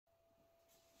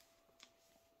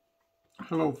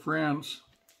Hello friends.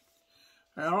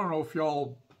 I don't know if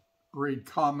y'all read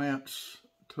comments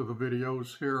to the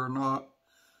videos here or not,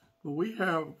 but we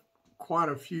have quite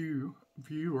a few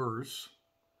viewers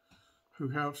who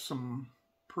have some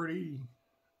pretty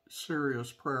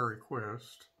serious prayer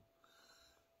requests.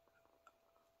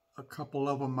 A couple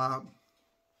of them I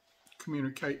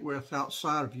communicate with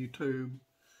outside of YouTube,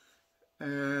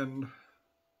 and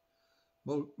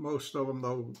most of them,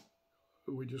 though,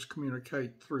 we just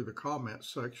communicate through the comment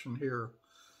section here.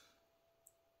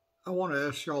 I want to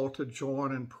ask y'all to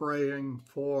join in praying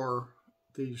for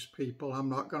these people. I'm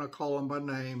not going to call them by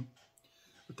name,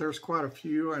 but there's quite a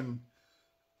few, and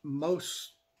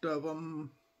most of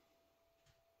them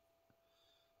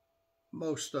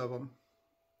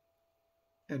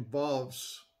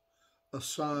involves a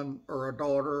son or a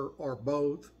daughter or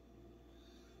both,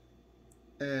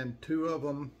 and two of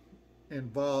them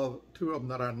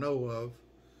that I know of.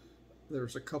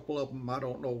 There's a couple of them I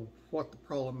don't know what the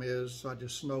problem is. I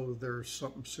just know there's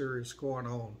something serious going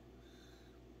on,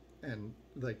 and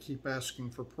they keep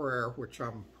asking for prayer, which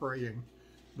I'm praying.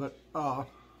 But a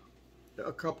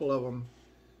couple of them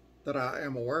that I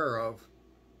am aware of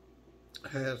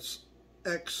has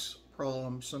ex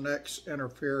problems and ex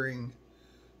interfering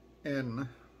in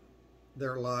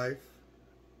their life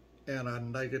in a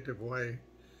negative way.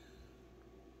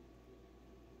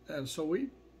 And so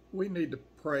we need to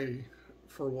pray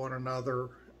for one another,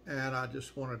 and I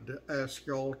just wanted to ask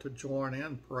y'all to join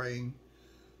in praying.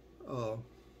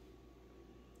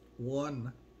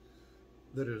 One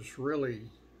that is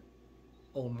really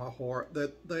on my heart,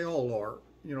 that they all are.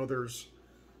 You know, there's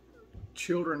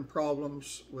children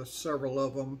problems with several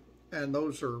of them, and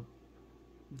those are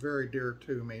very dear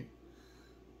to me.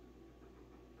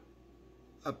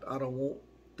 I don't want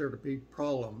there to be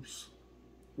problems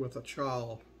with a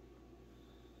child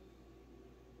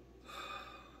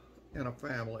in a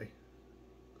family.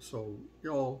 So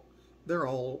y'all, they're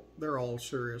all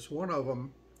serious. One of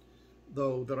them,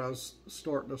 though, that I was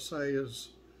starting to say is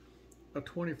a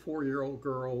 24-year-old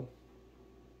girl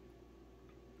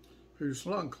whose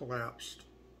lung collapsed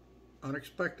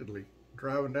unexpectedly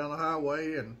driving down the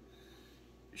highway, and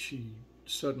she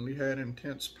suddenly had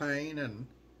intense pain and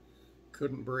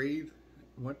couldn't breathe.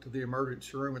 Went to the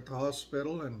emergency room at the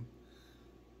hospital and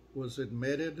was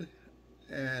admitted,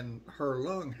 and her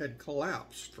lung had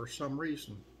collapsed for some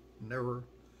reason. Never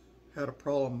had a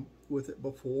problem with it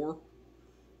before,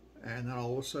 and then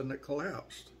all of a sudden it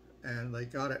collapsed, and they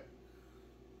got it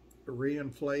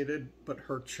reinflated, but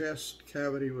her chest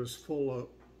cavity was full of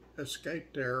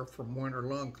escaped air from when her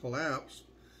lung collapsed,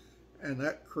 and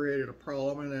that created a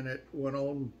problem, and then it went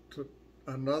on to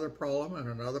another problem and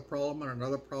another problem and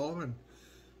another problem. And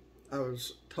I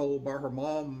was told by her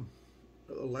mom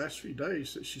the last few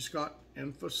days that she's got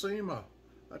emphysema.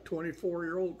 A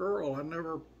 24-year-old girl, a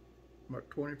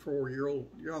 24-year-old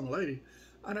young lady,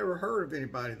 I never heard of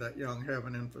anybody that young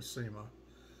having emphysema.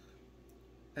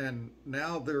 And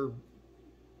now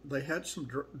they had some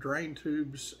drain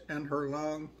tubes in her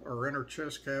lung or in her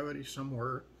chest cavity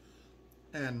somewhere,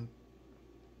 and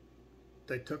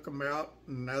they took them out,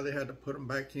 and now they had to put them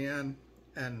back in,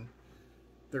 and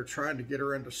they're trying to get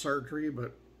her into surgery,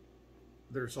 but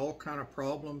there's all kind of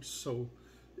problems. So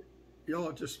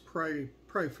y'all just pray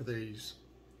for these.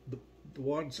 The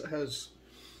ones that has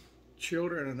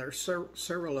children, and there's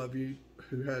several of you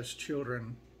who has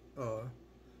children,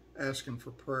 asking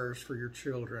for prayers for your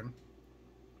children.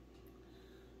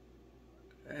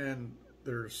 And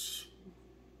there's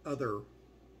other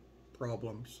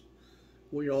problems.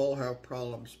 We all have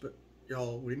problems, but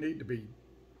y'all, we need to be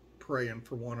praying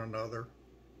for one another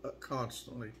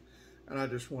constantly. And I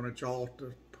just wanted y'all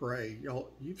to pray. Y'all,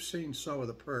 you've seen some of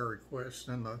the prayer requests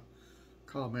in the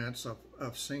comments.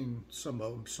 I've seen some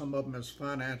of them. Some of them is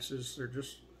finances. They're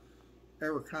just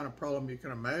every kind of problem you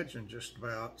can imagine, just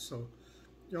about. So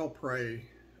y'all pray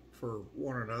for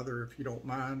one another if you don't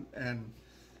mind. And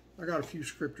I got a few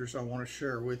scriptures I want to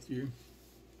share with you.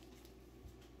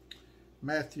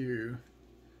 Matthew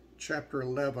chapter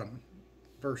 11,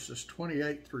 verses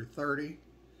 28 through 30.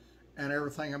 And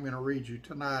everything I'm going to read you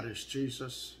tonight is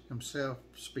Jesus himself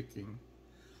speaking.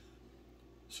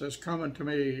 It says, "Come unto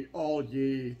me, all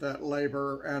ye that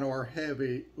labor and are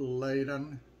heavy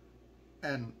laden."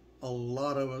 And a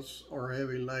lot of us are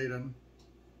heavy laden,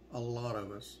 a lot of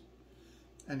us.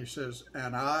 And he says,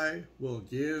 "And I will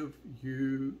give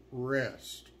you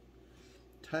rest.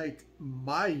 Take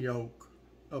my yoke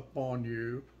upon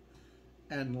you,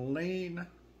 and lean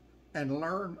and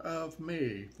learn of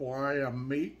me, for I am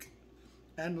meek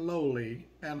and lowly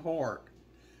in heart,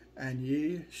 and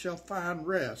ye shall find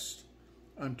rest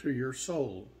unto your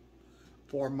soul.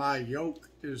 For my yoke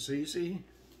is easy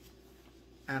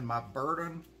and my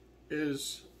burden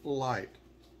is light.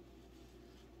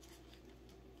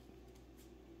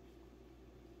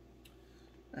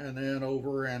 And then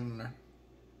over in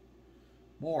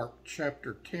Mark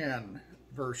chapter 10,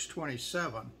 verse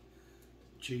 27,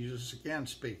 Jesus again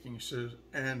speaking says,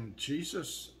 and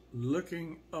Jesus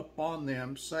looking upon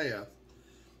them saith,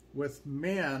 with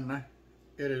men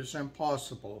it is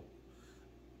impossible,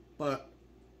 but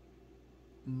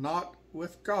not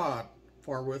with God,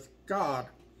 for with God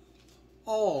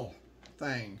all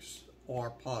things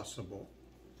are possible.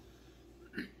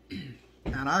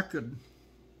 And I could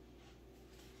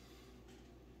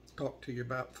talk to you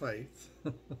about faith.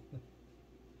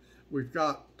 We've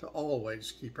got to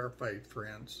always keep our faith,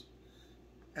 friends,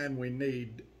 and we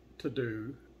need to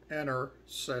do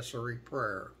intercessory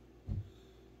prayer.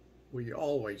 We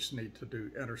always need to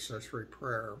do intercessory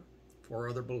prayer for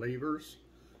other believers,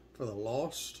 for the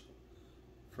lost,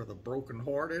 for the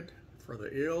brokenhearted, for the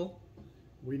ill.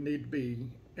 We need to be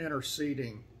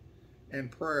interceding in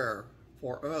prayer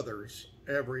for others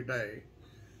every day.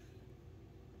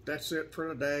 That's it for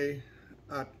today.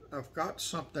 I've got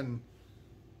something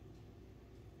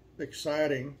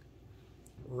exciting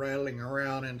rattling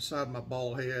around inside my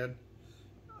bald head.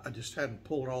 I just hadn't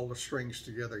pulled all the strings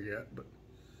together yet, but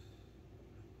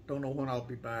don't know when I'll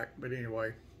be back. But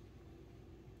anyway,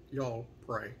 y'all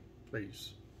pray,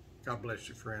 please. God bless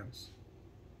you, friends.